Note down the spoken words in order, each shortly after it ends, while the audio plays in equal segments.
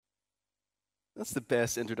That's the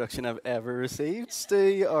best introduction I've ever received.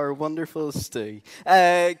 Stu, our wonderful Stu.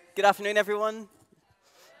 Good afternoon, everyone.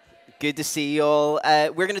 Good to see you all.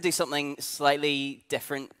 We're going to do something slightly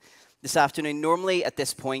different this afternoon. Normally, at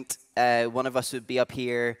this point, one of us would be up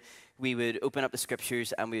here. We would open up the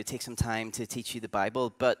scriptures and we would take some time to teach you the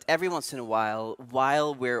Bible. But every once in a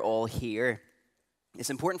while we're all here, it's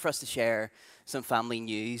important for us to share some family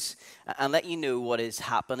news and let you know what is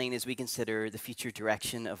happening as we consider the future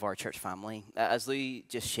direction of our church family. As Lou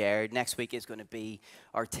just shared, next week is going to be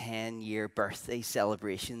our 10-year birthday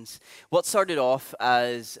celebrations. What started off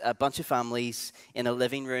as a bunch of families in a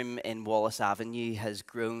living room in Wallace Avenue has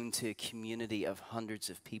grown to a community of hundreds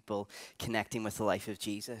of people connecting with the life of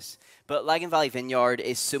Jesus. But Lagan Valley Vineyard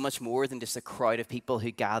is so much more than just a crowd of people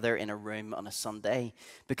who gather in a room on a Sunday,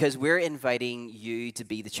 because we're inviting you to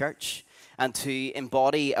be the church and to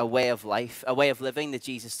embody a way of life, a way of living that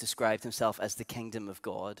Jesus described himself as the kingdom of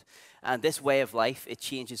God. And this way of life, it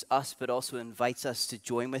changes us, but also invites us to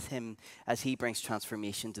join with him as he brings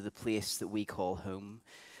transformation to the place that we call home.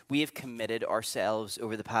 We have committed ourselves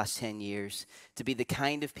over the past 10 years to be the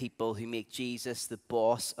kind of people who make Jesus the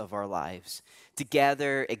boss of our lives,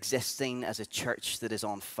 together existing as a church that is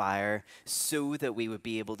on fire so that we would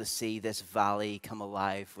be able to see this valley come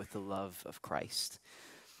alive with the love of Christ.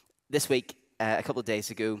 This week, a couple of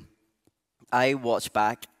days ago, I watched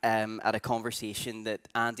back at a conversation that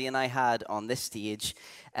Andy and I had on this stage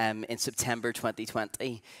in September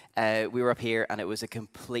 2020. We were up here and it was a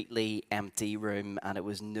completely empty room and it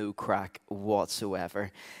was no crack whatsoever.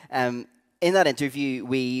 In that interview,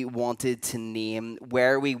 we wanted to name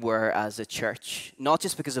where we were as a church, not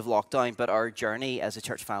just because of lockdown, but our journey as a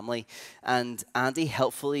church family. And Andy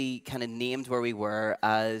helpfully kind of named where we were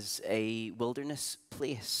as a wilderness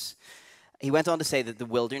place. He went on to say that the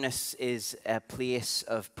wilderness is a place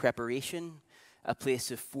of preparation, a place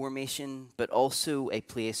of formation, but also a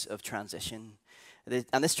place of transition.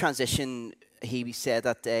 And this transition, he said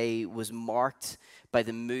that day, was marked by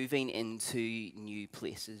the moving into new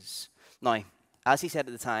places. Now, as he said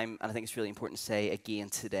at the time, and I think it's really important to say again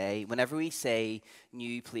today, whenever we say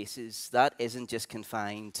new places, that isn't just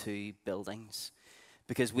confined to buildings.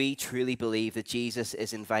 Because we truly believe that Jesus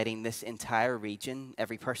is inviting this entire region,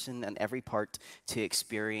 every person and every part, to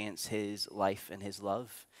experience his life and his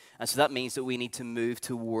love. And so that means that we need to move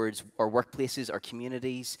towards our workplaces, our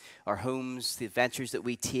communities, our homes, the adventures that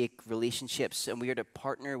we take, relationships, and we are to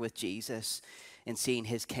partner with Jesus in seeing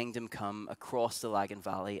his kingdom come across the Lagan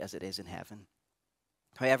Valley as it is in heaven.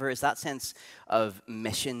 However, it's that sense of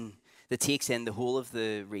mission that takes in the whole of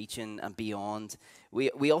the region and beyond.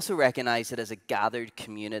 We also recognize that as a gathered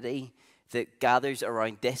community that gathers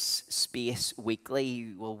around this space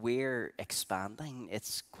weekly, well, we're expanding.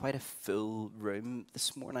 It's quite a full room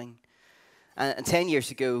this morning. And 10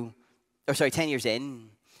 years in,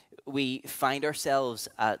 we find ourselves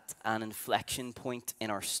at an inflection point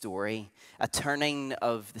in our story, a turning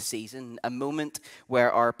of the season, a moment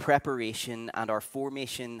where our preparation and our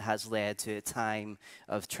formation has led to a time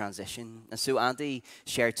of transition. And so Andy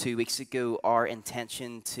shared 2 weeks ago our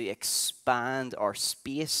intention to expand our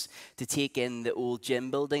space, to take in the old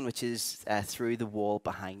gym building, which is through the wall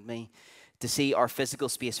behind me, to see our physical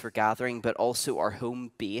space for gathering, but also our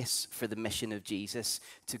home base for the mission of Jesus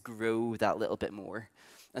to grow that little bit more.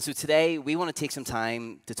 And so today, we want to take some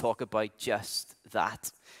time to talk about just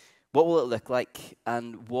that. What will it look like?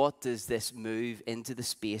 And what does this move into the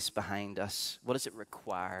space behind us? What does it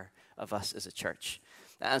require of us as a church?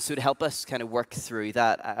 And so to help us kind of work through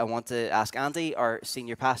that, I want to ask Andy, our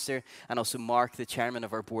senior pastor, and also Mark, the chairman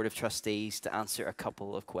of our board of trustees, to answer a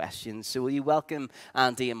couple of questions. So will you welcome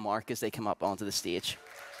Andy and Mark as they come up onto the stage?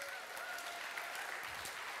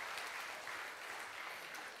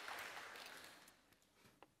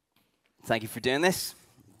 Thank you for doing this.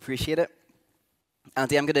 Appreciate it.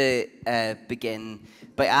 Andy, I'm going to begin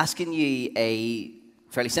by asking you a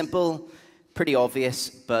fairly simple, pretty obvious,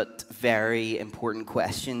 but very important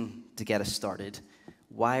question to get us started.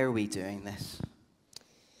 Why are we doing this?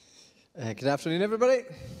 Good afternoon, everybody.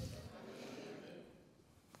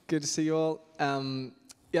 Good to see you all.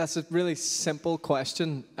 Yeah, it's a really simple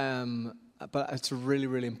question, but it's a really,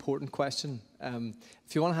 really important question.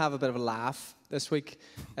 If you want to have a bit of a laugh this week,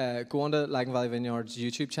 go onto Lagan Valley Vineyard's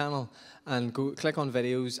YouTube channel and go click on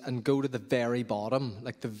videos and go to the very bottom,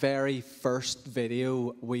 like the very first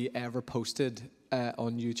video we ever posted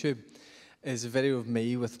on YouTube is a video of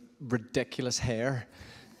me with ridiculous hair.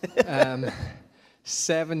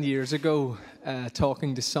 7 years ago,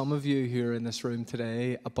 talking to some of you who are in this room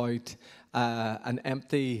today about an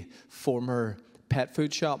empty former pet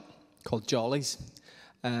food shop called Jolly's,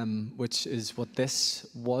 which is what this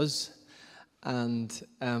was. and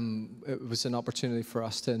it was an opportunity for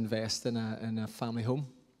us to invest in a family home.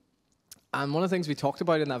 And one of the things we talked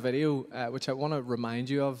about in that video, which I want to remind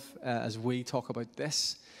you of as we talk about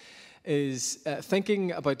this, is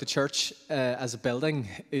thinking about the church as a building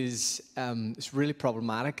is really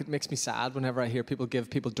problematic. It makes me sad whenever I hear people give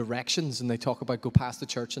people directions and they talk about go past the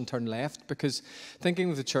church and turn left, because thinking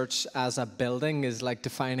of the church as a building is like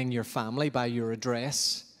defining your family by your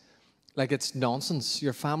address. Like, it's nonsense.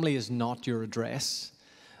 Your family is not your address.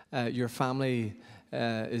 Your family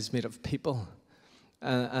is made of people.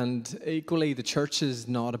 And equally, the church is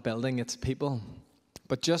not a building, it's people.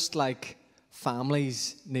 But just like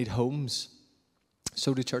families need homes,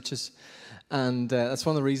 so do churches. And that's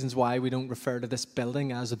one of the reasons why we don't refer to this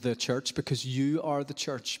building as the church, because you are the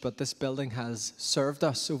church. But this building has served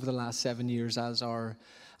us over the last 7 years as our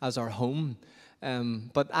home.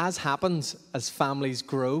 But as happens, as families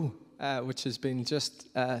grow, which has been just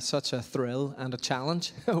such a thrill and a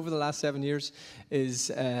challenge over the last 7 years, is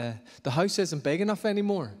the house isn't big enough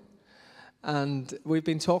anymore. And we've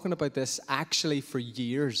been talking about this actually for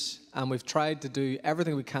years, and we've tried to do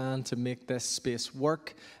everything we can to make this space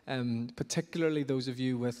work. Particularly those of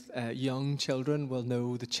you with young children will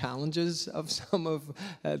know the challenges of some of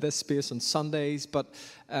this space on Sundays. But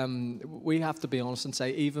we have to be honest and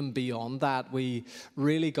say, even beyond that, we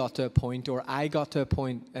really got to a point, or I got to a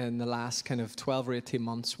point in the last kind of 12 or 18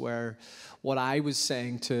 months where what I was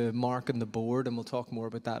saying to Mark and the board, and we'll talk more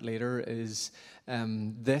about that later, is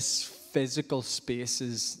this physical space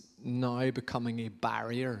is now becoming a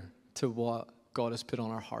barrier to what God has put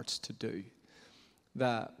on our hearts to do.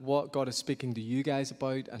 That what God is speaking to you guys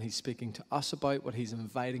about, and He's speaking to us about, what He's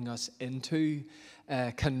inviting us into,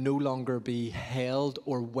 can no longer be held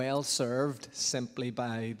or well served simply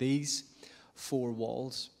by these four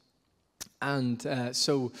walls. And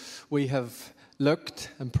so we have looked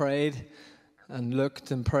and prayed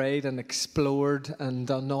and explored and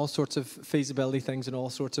done all sorts of feasibility things in all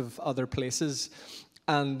sorts of other places.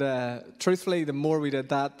 And truthfully, the more we did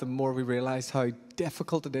that, the more we realized how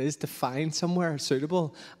difficult it is to find somewhere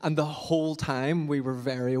suitable. And the whole time we were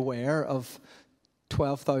very aware of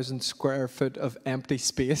 12,000 square foot of empty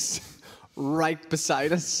space right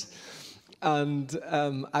beside us. And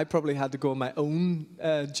I probably had to go on my own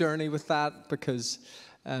journey with that because,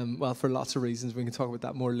 well, for lots of reasons, we can talk about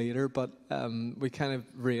that more later, but we kind of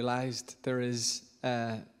realized there is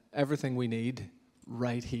everything we need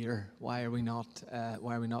right here. Why are we not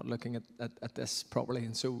looking at this properly?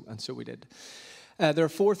 And so we did. There are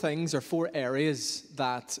four things, or four areas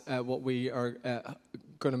that what we are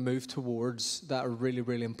going to move towards that are really,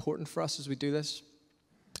 really important for us as we do this.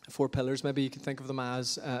 Four pillars, maybe you can think of them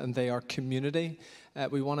as, and they are community.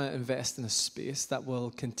 We want to invest in a space that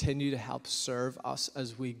will continue to help serve us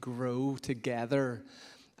as we grow together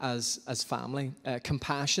as family.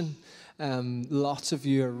 Compassion. Lots of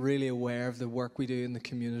you are really aware of the work we do in the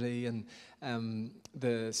community and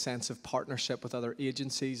the sense of partnership with other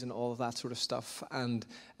agencies and all of that sort of stuff. And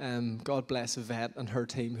God bless Yvette and her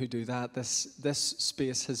team who do that. This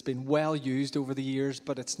space has been well used over the years,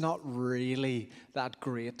 but it's not really that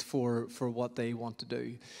great for what they want to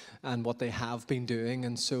do and what they have been doing.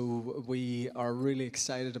 And so we are really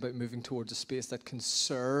excited about moving towards a space that can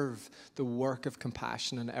serve the work of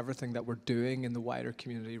compassion and everything that we're doing in the wider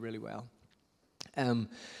community really well.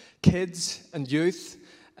 Kids and youth.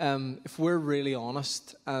 If we're really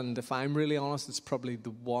honest, and if I'm really honest, it's probably the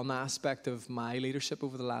one aspect of my leadership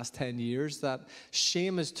over the last 10 years that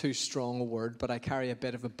shame is too strong a word, but I carry a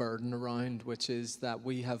bit of a burden around, which is that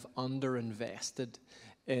we have underinvested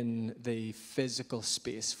in the physical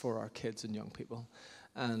space for our kids and young people.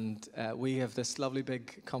 And we have this lovely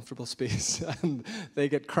big comfortable space and they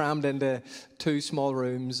get crammed into 2 small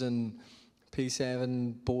rooms, and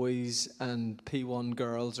P7 boys and P1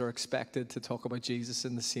 girls are expected to talk about Jesus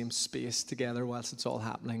in the same space together whilst it's all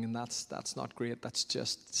happening, and that's not great. That's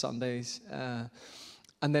just Sundays.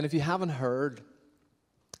 And then if you haven't heard,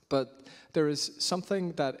 but there is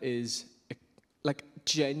something that is like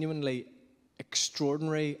genuinely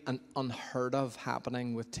extraordinary and unheard of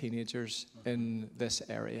happening with teenagers in this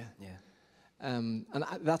area. Yeah. And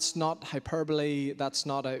that's not hyperbole, that's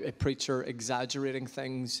not a preacher exaggerating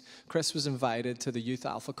things. Chris was invited to the Youth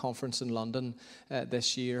Alpha conference in London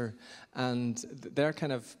this year, and their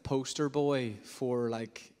kind of poster boy for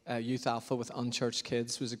like Youth Alpha with unchurched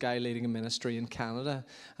kids was a guy leading a ministry in Canada,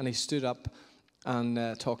 and he stood up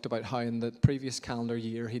and talked about how in the previous calendar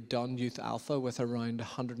year he'd done Youth Alpha with around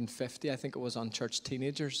 150, I think it was, unchurched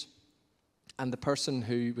teenagers. And the person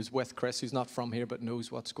who was with Chris, who's not from here but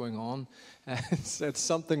knows what's going on, said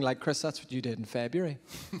something like, "Chris, that's what you did in February."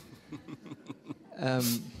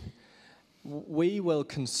 we will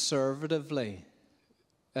conservatively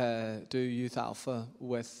do Youth Alpha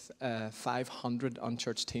with 500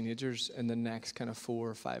 unchurched teenagers in the next kind of 4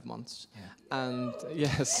 or 5 months. Yeah. And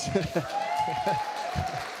yes.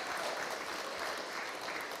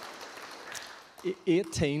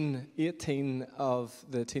 18 of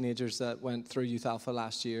the teenagers that went through Youth Alpha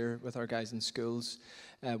last year with our guys in schools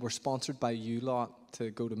were sponsored by you lot to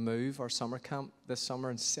go to Move, our summer camp this summer,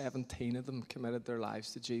 and 17 of them committed their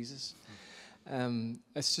lives to Jesus.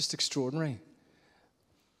 It's just extraordinary.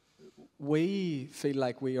 We feel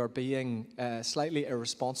like we are being slightly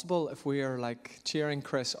irresponsible if we are like cheering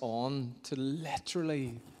Chris on to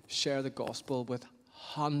literally share the gospel with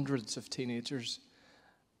hundreds of teenagers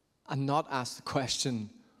and not ask the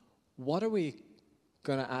question, what are we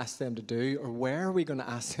going to ask them to do, or where are we going to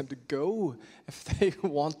ask them to go if they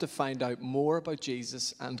want to find out more about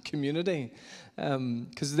Jesus and community?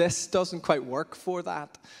 Because this doesn't quite work for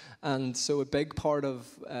that. And so a big part of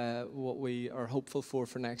what we are hopeful for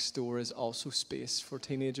next door is also space for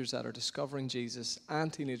teenagers that are discovering Jesus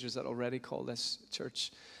and teenagers that already call this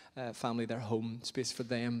church family their home, space for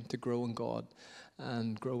them to grow in God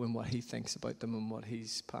and grow in what he thinks about them and what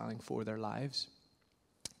he's planning for their lives.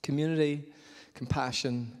 Community,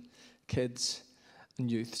 compassion, kids,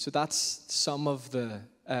 and youth. So that's some of the,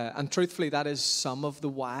 and truthfully, that is some of the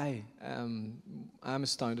why. I'm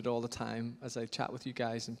astounded all the time as I chat with you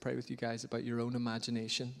guys and pray with you guys about your own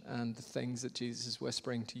imagination and the things that Jesus is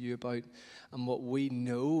whispering to you about. And what we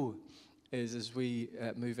know is as we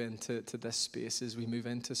move into this space, as we move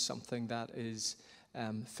into something that is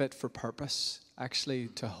fit for purpose, actually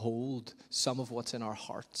to hold some of what's in our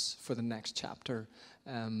hearts for the next chapter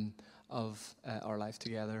of our life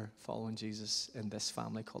together, following Jesus in this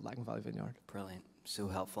family called Lagan Valley Vineyard. Brilliant. So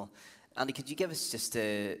helpful. Andy, could you give us just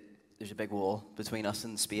there's a big wall between us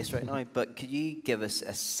and space right now, but could you give us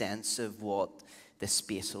a sense of what the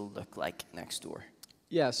space will look like next door?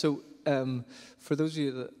 Yeah, so for those of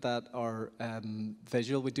you that are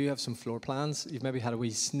visual, we do have some floor plans. You've maybe had a wee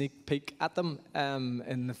sneak peek at them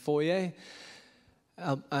in the foyer.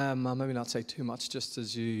 I'll maybe not say too much just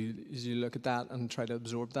as you look at that and try to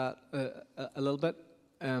absorb that a little bit.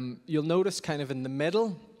 You'll notice kind of in the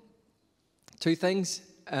middle, two things.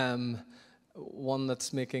 One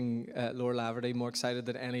that's making Laura Laverty more excited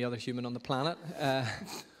than any other human on the planet,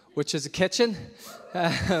 which is a kitchen.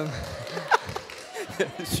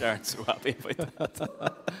 Sharon's so happy about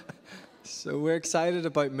that. So we're excited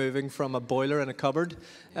about moving from a boiler in a cupboard,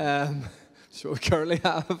 so we currently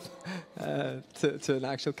have, to an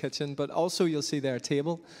actual kitchen. But also you'll see there a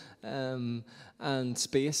table and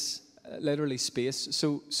space, literally space.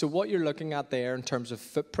 So what you're looking at there in terms of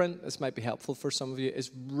footprint, this might be helpful for some of you, is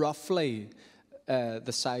roughly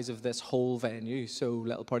the size of this whole venue. So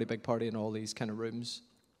little party, big party, and all these kind of rooms.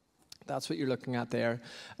 That's what you're looking at there,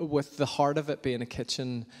 with the heart of it being a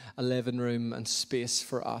kitchen, a living room, and space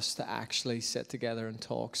for us to actually sit together and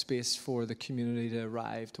talk, space for the community to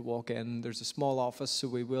arrive, to walk in. There's a small office, so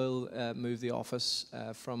we will move the office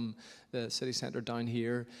from the city centre down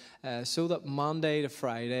here, so that Monday to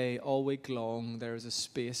Friday, all week long, there's a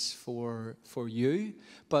space for you.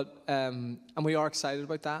 But and we are excited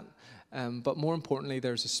about that. But more importantly,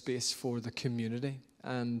 there's a space for the community.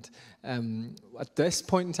 And at this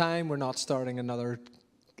point in time, we're not starting another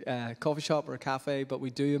coffee shop or a cafe, but we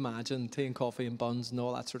do imagine tea and coffee and buns and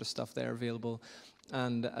all that sort of stuff there available.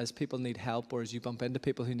 And as people need help, or as you bump into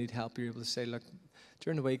people who need help, you're able to say, look,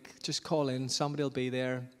 during the week, just call in, somebody will be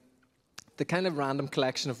there. The kind of random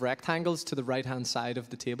collection of rectangles to the right-hand side of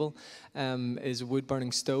the table is a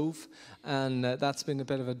wood-burning stove, and that's been a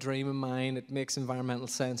bit of a dream of mine. It makes environmental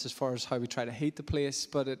sense as far as how we try to heat the place,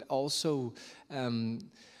 but it also,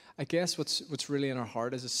 I guess what's really in our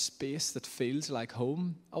heart is a space that feels like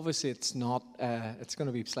home. Obviously, it's not, it's going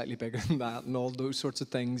to be slightly bigger than that and all those sorts of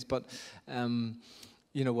things, but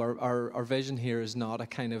you know, our vision here is not a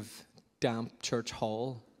kind of damp church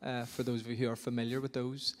hall, for those of you who are familiar with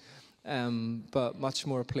those. But much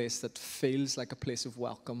more a place that feels like a place of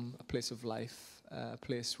welcome, a place of life, a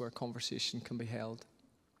place where conversation can be held.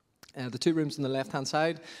 The two rooms on the left-hand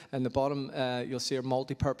side, and the bottom, you'll see are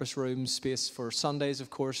multi-purpose rooms, space for Sundays, of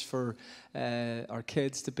course, for our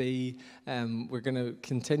kids to be. We're going to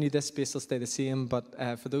continue this space, will stay the same,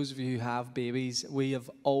 but for those of you who have babies, we have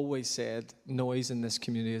always said noise in this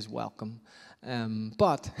community is welcome.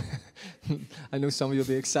 But I know some of you will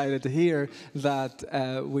be excited to hear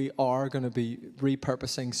that we are going to be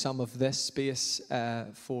repurposing some of this space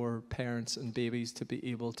for parents and babies to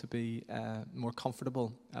be able to be more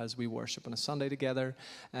comfortable as we worship on a Sunday together,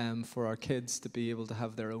 for our kids to be able to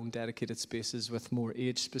have their own dedicated spaces with more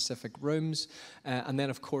age-specific rooms, and then,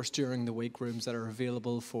 of course, during the week, rooms that are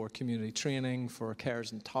available for community training, for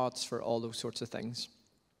cares and tots, for all those sorts of things.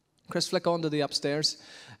 Chris, flick on to the upstairs.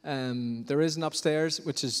 There is an upstairs,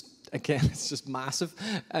 which is, again, it's just massive.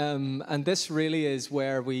 And this really is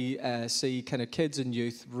where we see kind of kids and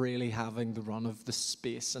youth really having the run of the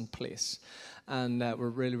space and place. And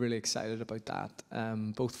we're really, really excited about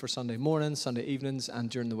that, both for Sunday mornings, Sunday evenings, and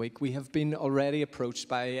during the week. We have been already approached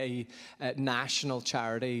by a national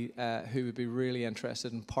charity who would be really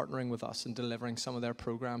interested in partnering with us and delivering some of their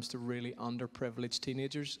programs to really underprivileged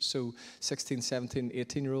teenagers. So 16, 17,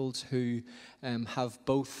 18-year-olds who have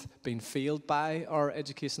both been failed by our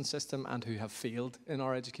education system and who have failed in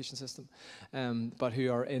our education system, but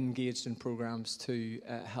who are engaged in programs to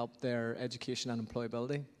help their education and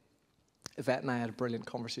employability. Yvette and I had a brilliant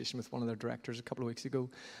conversation with one of their directors a couple of weeks ago,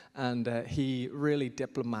 and he really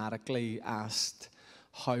diplomatically asked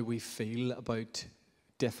how we feel about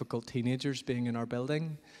difficult teenagers being in our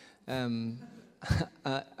building.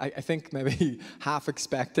 I think maybe half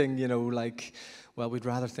expecting, well, we'd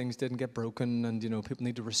rather things didn't get broken, and, people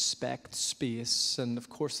need to respect space, and of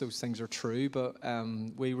course those things are true, but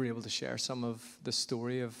we were able to share some of the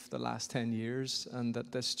story of the last 10 years, and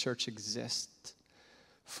that this church exists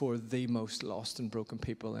for the most lost and broken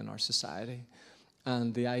people in our society.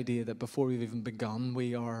 And the idea that before we've even begun,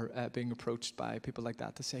 we are being approached by people like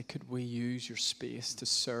that to say, could we use your space to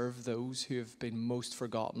serve those who have been most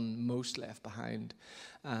forgotten, most left behind,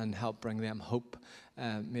 and help bring them hope,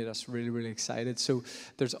 made us really, really excited. So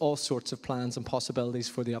there's all sorts of plans and possibilities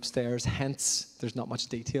for the upstairs, hence there's not much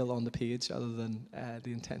detail on the page other than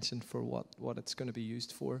the intention for what it's going to be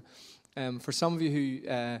used for. For some of you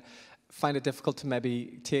who find it difficult to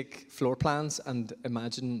maybe take floor plans and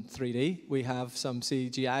imagine 3D, we have some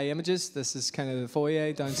CGI images. This is kind of the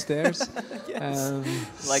foyer downstairs. Yes.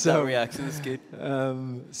 That reaction is good.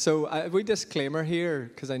 We disclaimer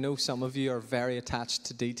here, because I know some of you are very attached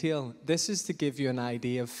to detail. This is to give you an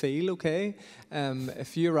idea of feel, okay?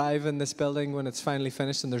 If you arrive in this building when it's finally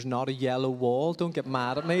finished and there's not a yellow wall, don't get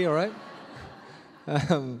mad at me, all right?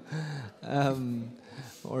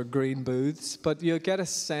 Or green booths, but you'll get a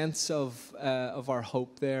sense of our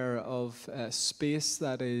hope there, of space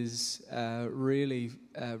that is really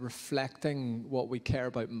reflecting what we care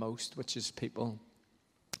about most, which is people,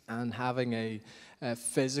 and having a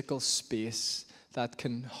physical space that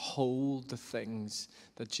can hold the things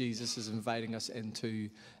that Jesus is inviting us into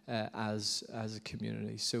as a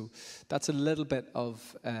community. So that's a little bit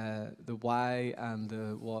of the why and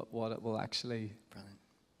the what it will actually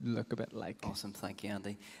look a bit like. Awesome, thank you,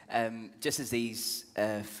 Andy. Just as these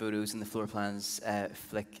photos and the floor plans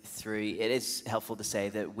flick through, it is helpful to say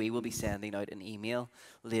that we will be sending out an email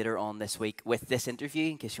later on this week with this interview,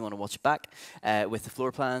 in case you want to watch back, with the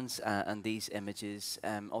floor plans and these images,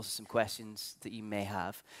 also some questions that you may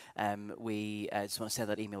have. We just want to send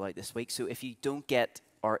that email out this week. So if you don't get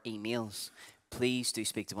our emails, please do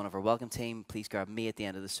speak to one of our welcome team. Please grab me at the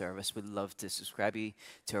end of the service. We'd love to subscribe you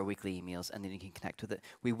to our weekly emails, and then you can connect with it.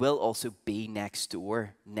 We will also be next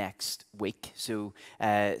door next week. So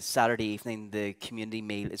Saturday evening, the community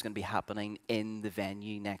meal is going to be happening in the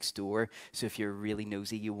venue next door. So if you're really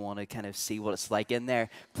nosy, you want to kind of see what it's like in there,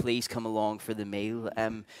 please come along for the meal.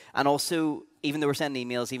 And also, even though we're sending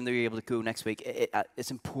emails, even though you're able to go next week,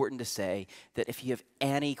 it's important to say that if you have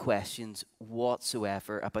any questions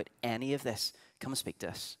whatsoever about any of this, come and speak to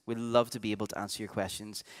us. We'd love to be able to answer your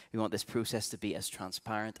questions. We want this process to be as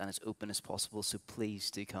transparent and as open as possible, so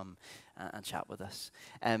please do come and chat with us.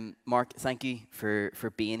 Mark, thank you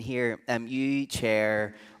for being here. You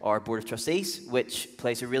chair our Board of Trustees, which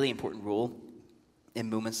plays a really important role in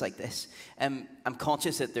moments like this. I'm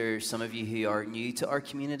conscious that there's some of you who are new to our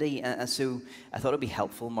community, and so I thought it'd be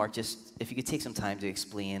helpful, Mark, just if you could take some time to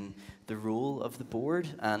explain the role of the board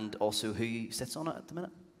and also who sits on it at the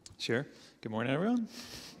minute. Sure. Good morning, everyone.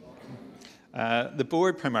 The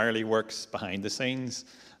board primarily works behind the scenes,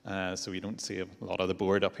 so you don't see a lot of the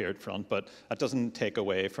board up here at front, but that doesn't take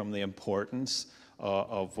away from the importance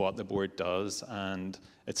of what the board does, and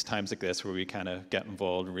it's times like this where we kind of get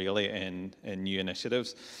involved really in new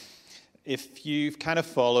initiatives. If you've kind of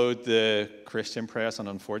followed the Christian press, and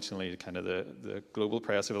unfortunately kind of the global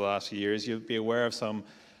press over the last few years, you'll be aware of some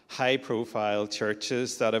high-profile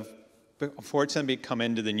churches that have unfortunately come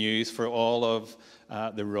into the news for all of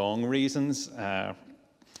the wrong reasons.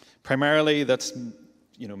 Primarily, that's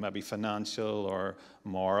maybe financial or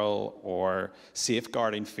moral or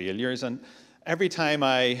safeguarding failures. And every time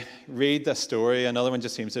I read the story, another one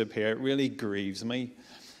just seems to appear. It really grieves me,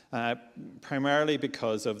 primarily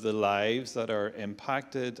because of the lives that are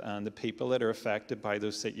impacted and the people that are affected by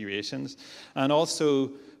those situations, and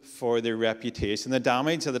also for the reputation, the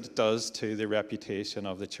damage that it does to the reputation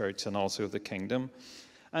of the church and also of the kingdom.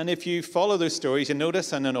 And if you follow those stories, you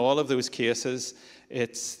notice, and in all of those cases,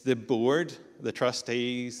 it's the board, the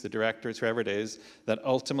trustees, the directors, whoever it is, that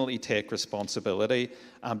ultimately take responsibility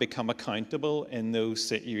and become accountable in those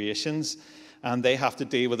situations. And they have to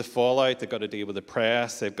deal with the fallout. They've got to deal with the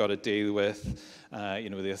press. They've got to deal with,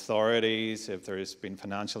 the authorities. If there's been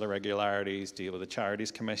financial irregularities, deal with the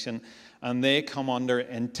Charities Commission. And they come under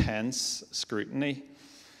intense scrutiny.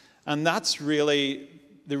 And that's really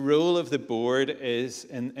the role of the board is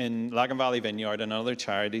in Lagan Valley Vineyard and other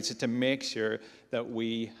charities is to make sure that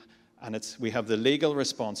we have the legal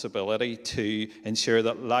responsibility to ensure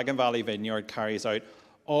that Lagan Valley Vineyard carries out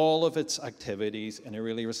all of its activities in a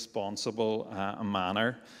really responsible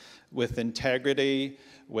manner, with integrity,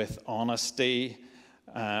 with honesty,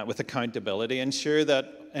 with accountability. Ensure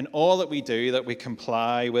that in all that we do, that we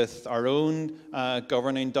comply with our own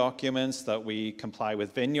governing documents, that we comply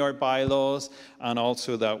with vineyard bylaws, and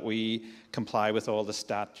also that we comply with all the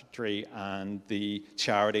statutory and the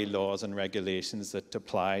charity laws and regulations that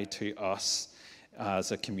apply to us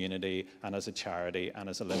as a community and as a charity and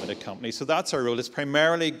as a limited company. So that's our role. It's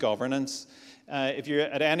primarily governance. If you're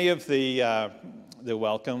at any of the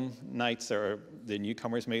welcome nights or the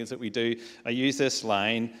newcomers meals that we do, I use this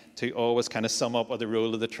line to always kind of sum up what the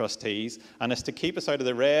role of the trustees, and it's to keep us out of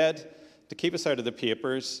the red, to keep us out of the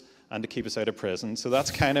papers, and to keep us out of prison. So that's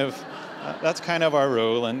kind of our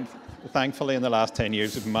role, and thankfully in the last 10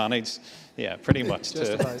 years we've managed, pretty much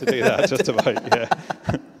to do that, just about, yeah.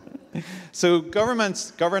 So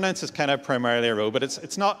governance is kind of primarily a role, but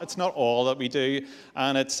it's not all that we do,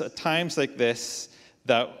 and it's at times like this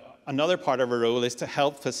that another part of our role is to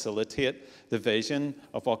help facilitate the vision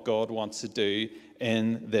of what God wants to do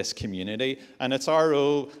in this community. And it's our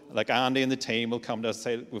role, like Andy and the team will come to us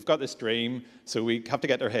and say, we've got this dream, so we have to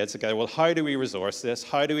get our heads together. Well, how do we resource this?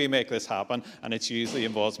 How do we make this happen? And it usually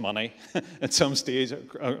involves money at some stage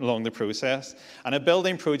along the process. And a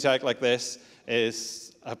building project like this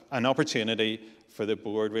is an opportunity for the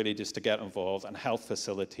board really just to get involved and help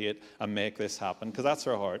facilitate and make this happen, because that's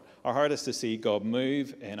our heart. Our heart is to see God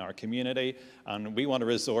move in our community, and we want to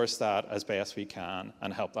resource that as best we can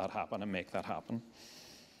and help that happen and make that happen.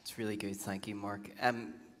 It's really good. Thank you, Mark.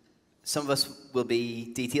 Some of us will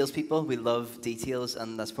be details people. We love details,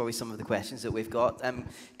 and that's probably some of the questions that we've got.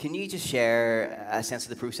 Can you just share a sense of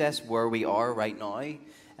the process, where we are right now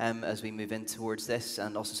as we move in towards this,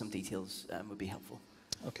 and also some details would be helpful.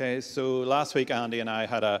 Okay, so last week Andy and I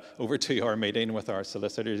had a over 2-hour meeting with our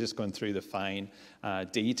solicitor, just going through the fine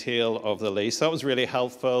detail of the lease. That was really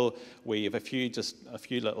helpful. We have a few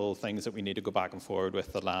little things that we need to go back and forward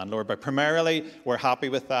with the landlord, but primarily we're happy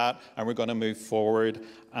with that, and we're going to move forward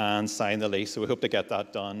and sign the lease. So we hope to get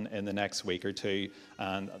that done in the next week or two,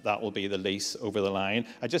 and that will be the lease over the line.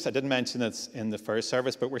 I didn't mention this in the first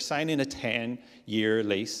service, but we're signing a 10-year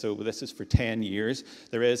lease, so this is for 10 years.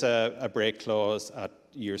 There is a break clause at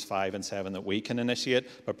years 5 and 7 that we can initiate,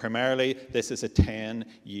 but primarily this is a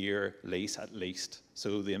 10-year lease at least.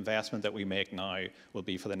 So the investment that we make now will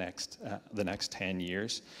be for the next 10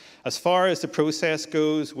 years. As far as the process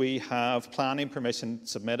goes, we have planning permission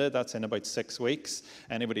submitted. That's in about 6 weeks.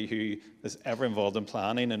 Anybody who is ever involved in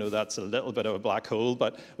planning, I know that's a little bit of a black hole,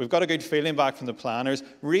 but we've got a good feeling back from the planners.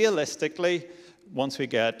 Realistically, once we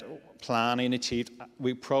get planning achieved,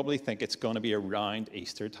 we probably think it's going to be around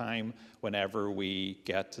Easter time whenever we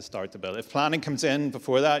get to start the build. If planning comes in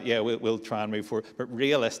before that, we'll try and move forward. But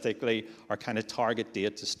realistically, our kind of target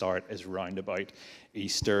date to start is round about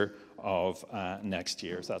Easter of next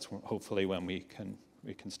year. So that's hopefully when we can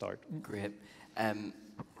start. Great. I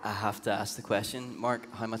have to ask the question,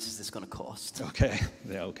 Mark, how much is this going to cost? Okay.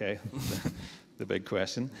 The big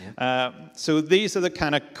question. Yeah. So these are the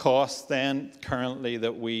kind of costs then currently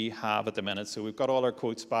that we have at the minute. So we've got all our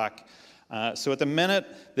quotes back. So at the minute,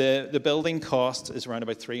 the building cost is around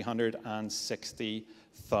about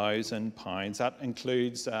 £360,000. That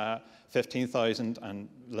includes 15,000 and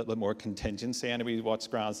a little bit more contingency. Anybody who watches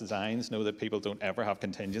Grant's Designs know that people don't ever have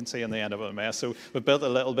contingency and they end up with a mess. So we built a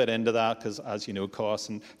little bit into that because, as you know, costs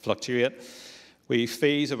and fluctuate. We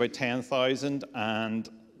fees about 10,000, and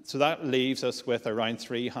So that leaves us with around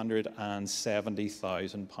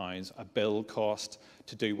 £370,000, a build cost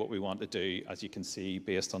to do what we want to do, as you can see,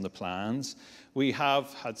 based on the plans. We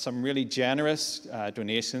have had some really generous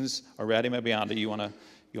donations already. Maybe, Andy, you want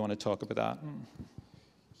to talk about that?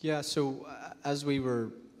 Yeah, so as we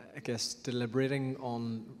were, I guess, deliberating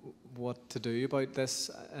on what to do about this,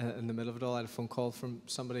 in the middle of it all, I had a phone call from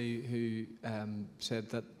somebody who said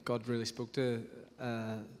that God really spoke to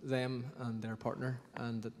them and their partner,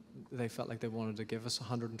 and that they felt like they wanted to give us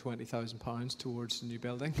 £120,000 towards the new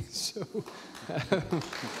building. So,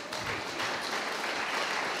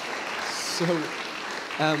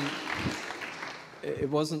 it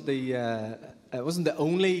wasn't the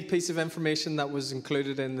only piece of information that was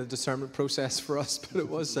included in the discernment process for us, but it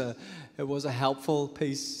was a helpful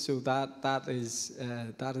piece. So that is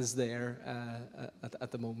there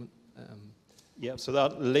at the moment. Yeah, so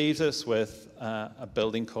that leaves us with a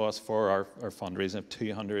building cost for our fundraising of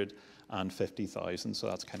 $250,000. So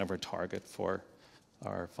that's kind of our target for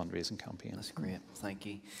our fundraising campaign. That's great, thank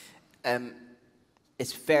you.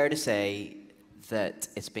 It's fair to say that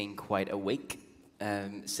it's been quite a week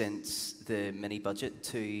since the mini budget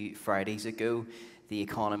 2 Fridays ago. The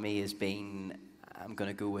economy has been, I'm going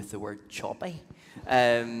to go with the word choppy.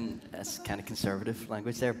 That's kind of conservative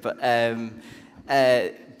language there. But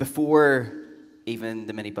before even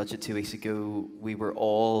the mini budget 2 weeks ago, we were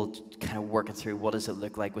all kind of working through what does it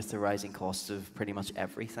look like with the rising costs of pretty much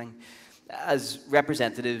everything. As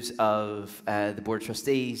representatives of the Board of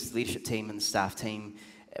Trustees, leadership team and the staff team,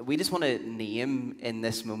 we just want to name in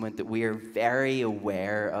this moment that we are very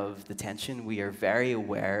aware of the tension. We are very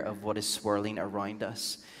aware of what is swirling around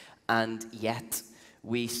us. And yet,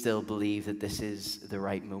 we still believe that this is the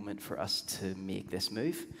right moment for us to make this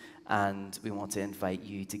move. And we want to invite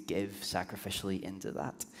you to give sacrificially into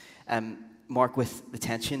that. Mark, with the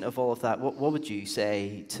tension of all of that, what would you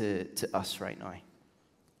say to us right now?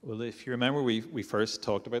 Well, if you remember, we first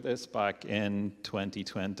talked about this back in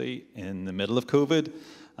 2020 in the middle of COVID.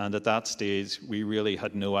 And at that stage, we really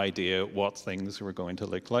had no idea what things were going to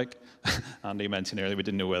look like. Andy mentioned earlier, we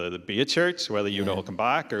didn't know whether there'd be a church, whether you'd all come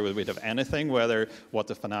back, or whether we'd have anything, what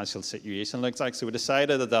the financial situation looks like. So we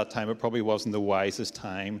decided at that time it probably wasn't the wisest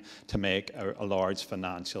time to make a large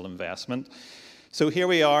financial investment. So here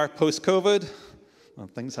we are, post-COVID. Well,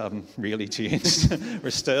 things haven't really changed.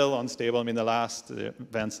 We're still unstable. I mean, the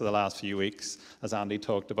events of the last few weeks, as Andy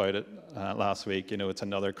talked about it last week, it's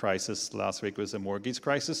another crisis. Last week was a mortgage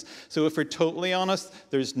crisis. So if we're totally honest,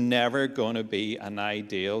 there's never going to be an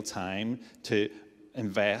ideal time to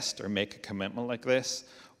invest or make a commitment like this.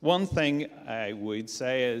 One thing I would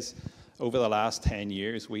say is, over the last 10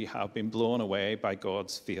 years, we have been blown away by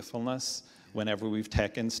God's faithfulness whenever we've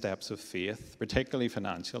taken steps of faith, particularly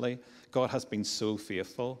financially. God has been so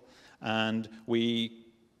faithful, and we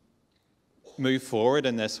move forward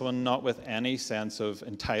in this one, not with any sense of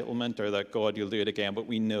entitlement or that, God, you'll do it again, but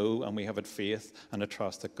we know and we have a faith and a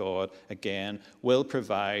trust that God, again, will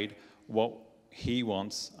provide what he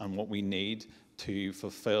wants and what we need to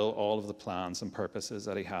fulfill all of the plans and purposes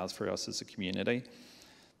that he has for us as a community.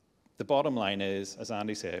 The bottom line is, as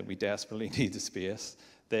Andy said, we desperately need the space.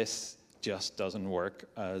 This just doesn't work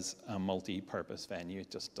as a multi-purpose venue.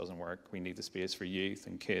 It just doesn't work. We need the space for youth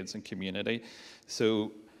and kids and community.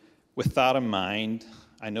 So with that in mind,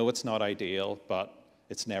 I know it's not ideal, but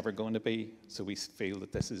it's never going to be. So we feel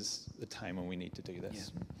that this is the time when we need to do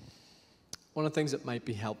this. Yeah. One of the things that might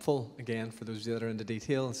be helpful, again, for those that are into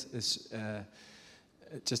details, is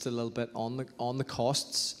just a little bit on the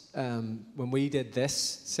costs. When we did this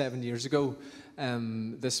 7 years ago,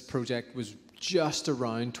 this project was just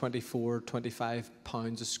around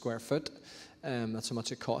 £24-25 a square foot. That's how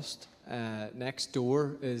much it cost. Next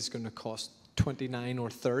door is going to cost 29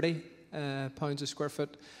 or 30 pounds a square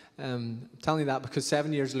foot. I'm telling you that because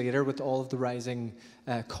 7 years later, with all of the rising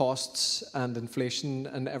costs and inflation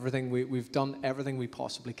and everything, we've done everything we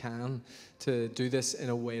possibly can to do this in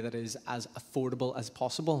a way that is as affordable as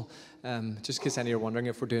possible. Just in case any are wondering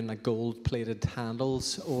if we're doing like gold-plated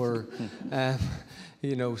handles or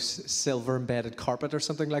silver embedded carpet or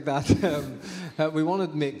something like that. We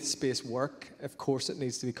want to make the space work. Of course, it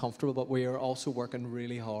needs to be comfortable, but we are also working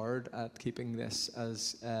really hard at keeping this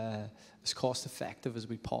as cost effective as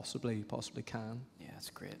we possibly can. Yeah, that's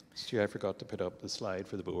great. Stu, I forgot to put up the slide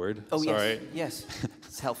for the board. Oh, sorry. Yes.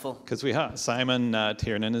 It's helpful. Because we have Simon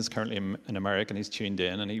Tiernan is currently in America and he's tuned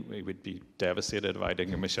in, and he would be devastated if I didn't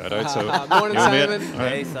give him a shout out. So, Morning, Simon.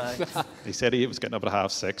 Hey, Si. he said he was getting up at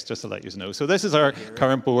 6:30, just to let you know. So this is our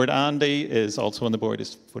current board. Andy is also on the board.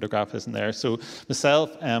 His photograph isn't there. So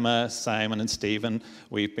myself, Emma, Simon, and Stephen,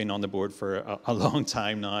 we've been on the board for a long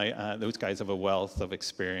time now. Those guys have a wealth of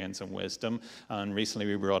experience and wisdom. And recently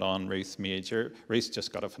we brought on Ruth Major. Ruth's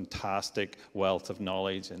just got a fantastic wealth of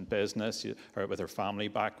knowledge in business. With her family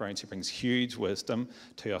background, she brings huge wisdom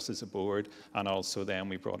to us as a board. And also then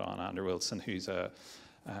we brought on Andrew Wilson, who's a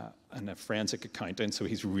forensic accountant, so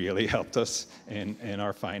he's really helped us in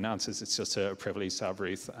our finances. It's just a privilege to have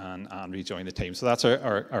Ruth and Andrew join the team. So that's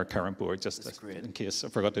our current board, just in case I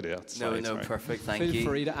forgot to do that. Sorry. Perfect, thank you. Feel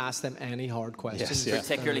free to ask them any hard questions. Yes,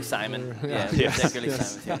 Particularly Simon. Yes. Particularly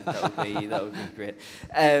Simon. That would be great.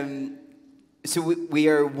 So we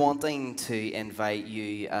are wanting to invite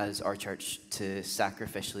you as our church to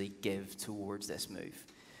sacrificially give towards this move.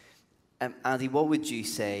 Andy, what would you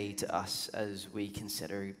say to us as we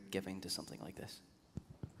consider giving to something like this?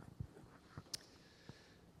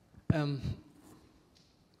 I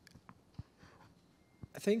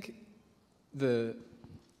think the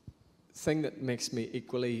thing that makes me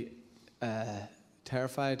equally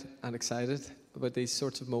terrified and excited about these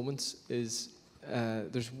sorts of moments is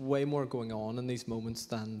there's way more going on in these moments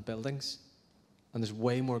than buildings, and there's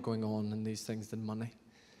way more going on in these things than money.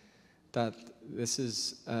 That this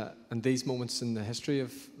is, and these moments in the history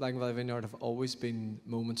of Lagan Valley Vineyard have always been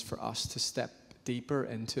moments for us to step deeper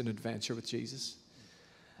into an adventure with Jesus.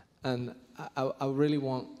 And I really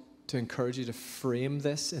want to encourage you to frame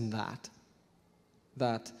this in that,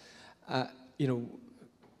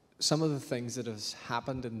 some of the things that has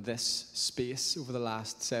happened in this space over the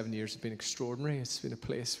last 7 years have been extraordinary. It's been a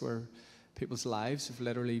place where people's lives have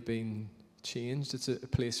literally been changed. It's a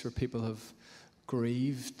place where people have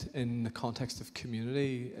grieved in the context of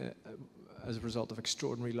community as a result of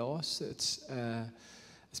extraordinary loss. It's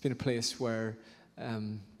been a place where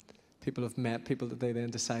people have met people that they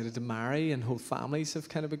then decided to marry, and whole families have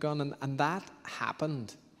kind of begun. And that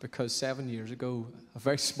happened because 7 years ago, a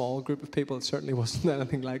very small group of people, it certainly wasn't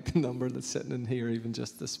anything like the number that's sitting in here even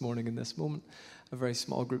just this morning in this moment, a very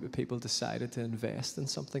small group of people decided to invest in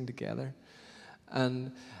something together.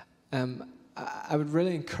 And I would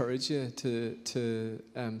really encourage you to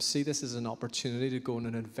see this as an opportunity to go on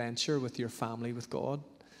an adventure with your family, with God,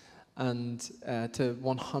 and to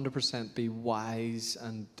 100% be wise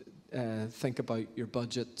and think about your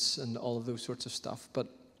budgets and all of those sorts of stuff.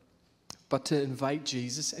 But to invite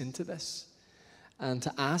Jesus into this and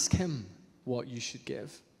to ask him what you should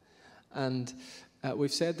give. And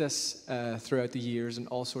we've said this throughout the years in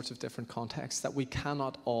all sorts of different contexts, that we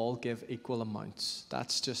cannot all give equal amounts.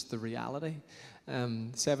 That's just the reality.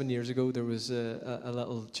 7 years ago, there was a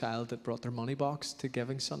little child that brought their money box to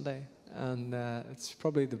Giving Sunday. And it's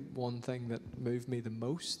probably the one thing that moved me the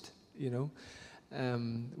most,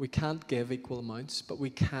 We can't give equal amounts, but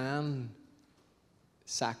we can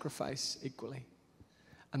sacrifice equally.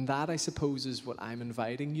 And that, I suppose, is what I'm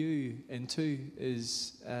inviting you into,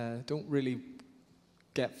 is don't really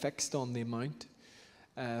get fixed on the amount,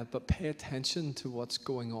 but pay attention to what's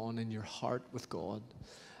going on in your heart with God.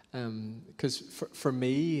 Because for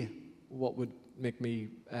me, what would make me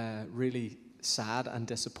really sad and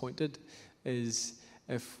disappointed is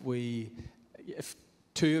if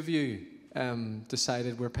two of you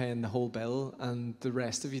decided we're paying the whole bill and the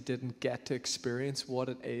rest of you didn't get to experience what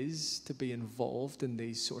it is to be involved in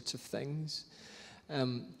these sorts of things.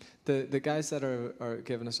 The guys that are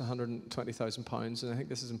giving us £120,000, and I think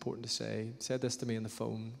this is important to say, said this to me on the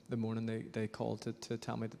phone the morning they called to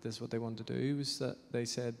tell me that this is what they wanted to do, was that they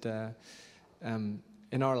said,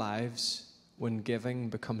 in our lives, when giving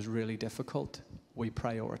becomes really difficult, we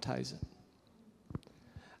prioritize it.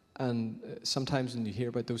 And sometimes when you hear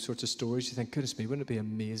about those sorts of stories, you think, goodness me, wouldn't it be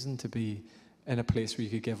amazing to be in a place where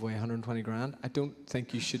you could give away 120 grand? I don't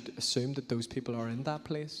think you should assume that those people are in that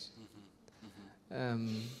place.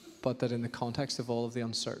 But that in the context of all of the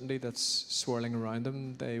uncertainty that's swirling around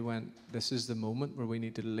them, they went, this is the moment where we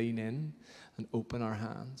need to lean in and open our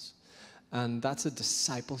hands. And that's a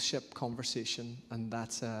discipleship conversation, and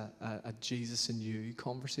that's a Jesus in you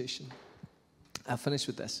conversation. I'll finish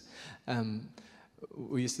with this.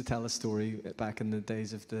 We used to tell a story back in the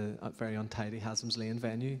days of the very untidy Haslam's Lane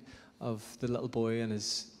venue of the little boy and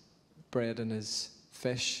his bread and his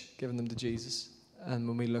fish, giving them to Jesus. And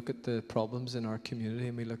when we look at the problems in our community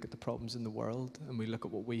and we look at the problems in the world and we look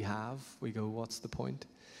at what we have, we go, what's the point?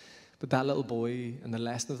 But that little boy, and the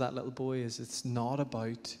lesson of that little boy is, it's not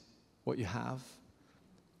about what you have.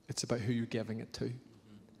 It's about who you're giving it to.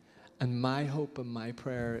 And my hope and my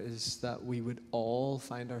prayer is that we would all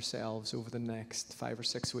find ourselves over the next 5 or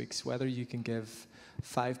 6 weeks, whether you can give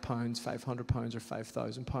 £5, £500 or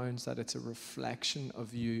 £5,000, that it's a reflection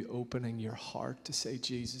of you opening your heart to say,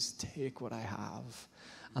 Jesus, take what I have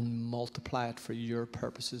and multiply it for your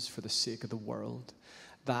purposes for the sake of the world.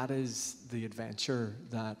 That is the adventure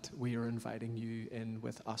that we are inviting you in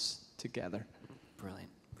with us together. Brilliant.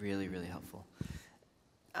 Really, really helpful.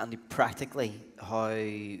 Andy, practically, how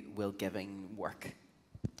will giving work?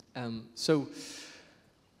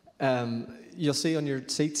 You'll see on your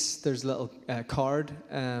seats there's a little card,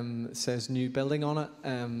 says new building on it.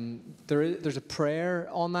 There's a prayer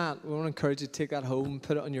on that. We want to encourage you to take that home,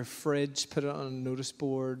 put it on your fridge, put it on a notice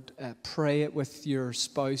board, pray it with your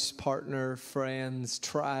spouse, partner, friends,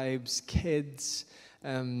 tribes, kids.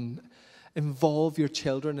 Involve your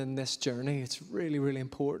children in this journey. It's really, really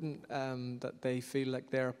important that they feel like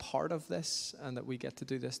they're a part of this and that we get to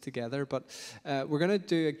do this together. But we're going to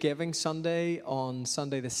do a Giving Sunday on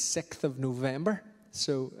Sunday the 6th of November.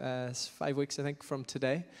 So it's 5 weeks, I think, from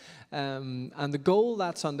today. And the goal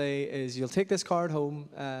that Sunday is you'll take this card home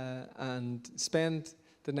and spend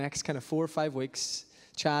the next kind of 4 or 5 weeks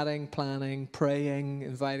chatting, planning, praying,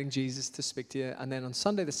 inviting Jesus to speak to you. And then on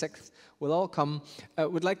Sunday the 6th, we'll all come.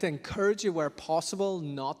 We'd like to encourage you where possible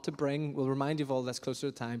not to bring, we'll remind you of all this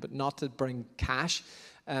closer to time, but not to bring cash,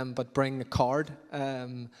 but bring a card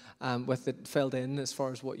with it filled in as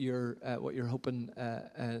far as what you're hoping,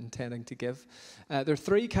 intending to give. There are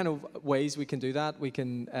 3 kind of ways we can do that. We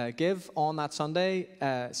can give on that Sunday.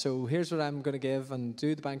 So here's what I'm going to give, and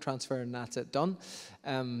do the bank transfer, and that's it, done.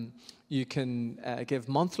 You can give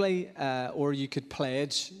monthly, or you could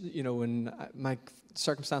pledge, and my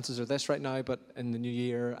circumstances are this right now, but in the new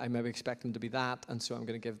year, I maybe expect them to be that, and so I'm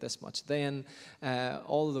going to give this much then.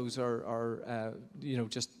 All of those are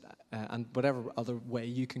just, and whatever other way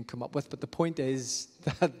you can come up with. But the point is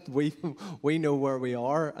that we know where we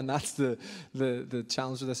are, and that's the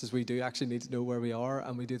challenge with this, is we do actually need to know where we are,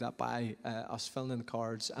 and we do that by us filling in the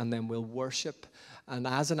cards, and then we'll worship. And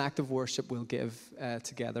as an act of worship, we'll give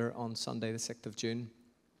together on Sunday the 6th of June.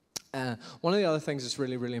 One of the other things that's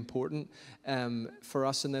really, really important for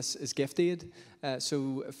us in this is gift aid.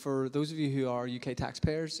 So for those of you who are UK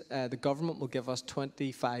taxpayers, the government will give us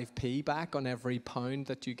 25p back on every pound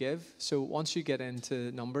that you give. So once you get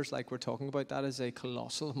into numbers like we're talking about, that is a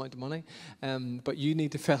colossal amount of money. But you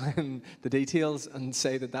need to fill in the details and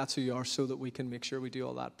say that that's who you are, so that we can make sure we do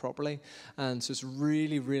all that properly. And so it's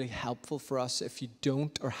really, really helpful for us if you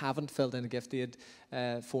don't or haven't filled in a gift aid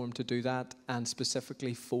form to do that, and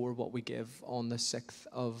specifically for what we give on the 6th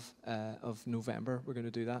of November. We're going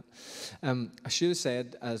to do that. I should have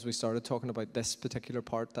said, as we started talking about this particular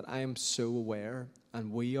part, that I am so aware, and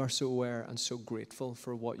we are so aware and so grateful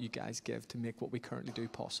for what you guys give to make what we currently do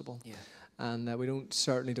possible. Yeah. And we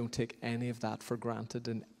certainly don't take any of that for granted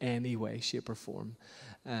in any way, shape, or form.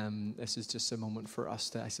 This is just a moment for us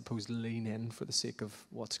to, I suppose, lean in for the sake of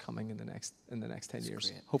what's coming in the next 10 years.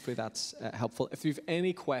 Great. Hopefully that's helpful. If you have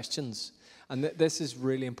any questions, and this is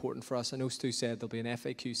really important for us, I know Stu said there'll be an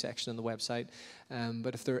FAQ section on the website,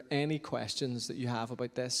 but if there are any questions that you have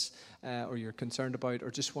about this, or you're concerned about, or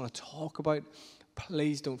just want to talk about,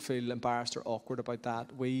 please don't feel embarrassed or awkward about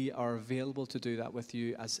that. We are available to do that with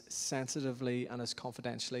you as sensitively and as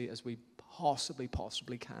confidentially as we possibly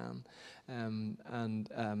can.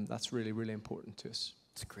 That's really, really important to us.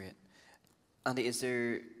 That's great. Andy, is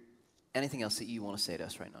there anything else that you want to say to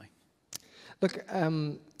us right now? Look,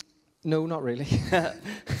 no, not really.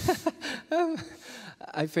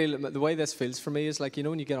 I feel the way this feels for me is like,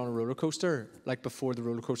 when you get on a roller coaster, like before the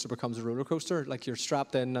roller coaster becomes a roller coaster, like you're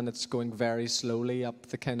strapped in and it's going very slowly up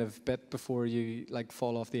the kind of bit before you like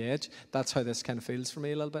fall off the edge. That's how this kind of feels for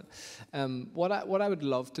me a little bit. What I would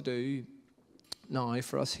love to do now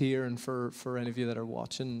for us here, and for any of you that are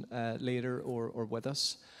watching later or with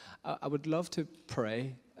us, I would love to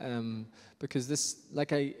pray. Because this,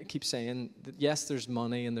 like I keep saying, that yes, there's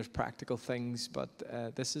money and there's practical things, but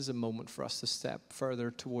this is a moment for us to step further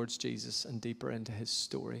towards Jesus and deeper into his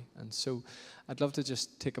story. And so I'd love to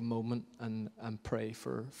just take a moment and pray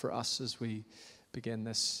for us as we begin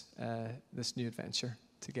this new adventure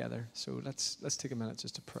together. So let's take a minute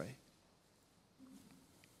just to pray.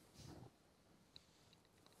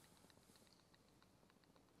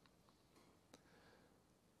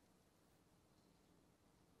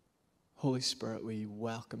 Holy Spirit, we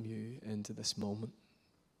welcome you into this moment.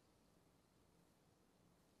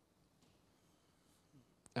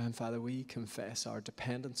 And Father, we confess our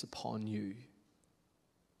dependence upon you.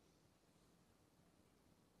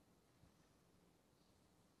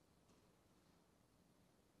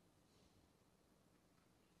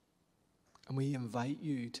 And we invite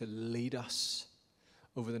you to lead us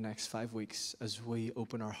over the next 5 weeks as we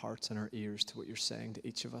open our hearts and our ears to what you're saying to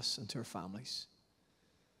each of us and to our families.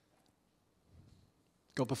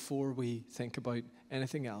 God, before we think about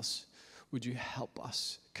anything else, would you help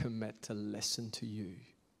us commit to listen to you?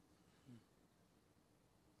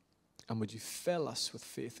 And would you fill us with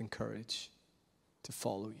faith and courage to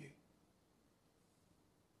follow you?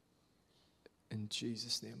 In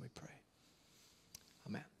Jesus' name we pray.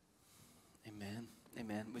 Amen. Amen.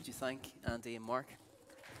 Amen. Would you thank Andy and Mark?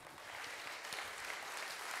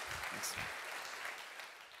 Thanks.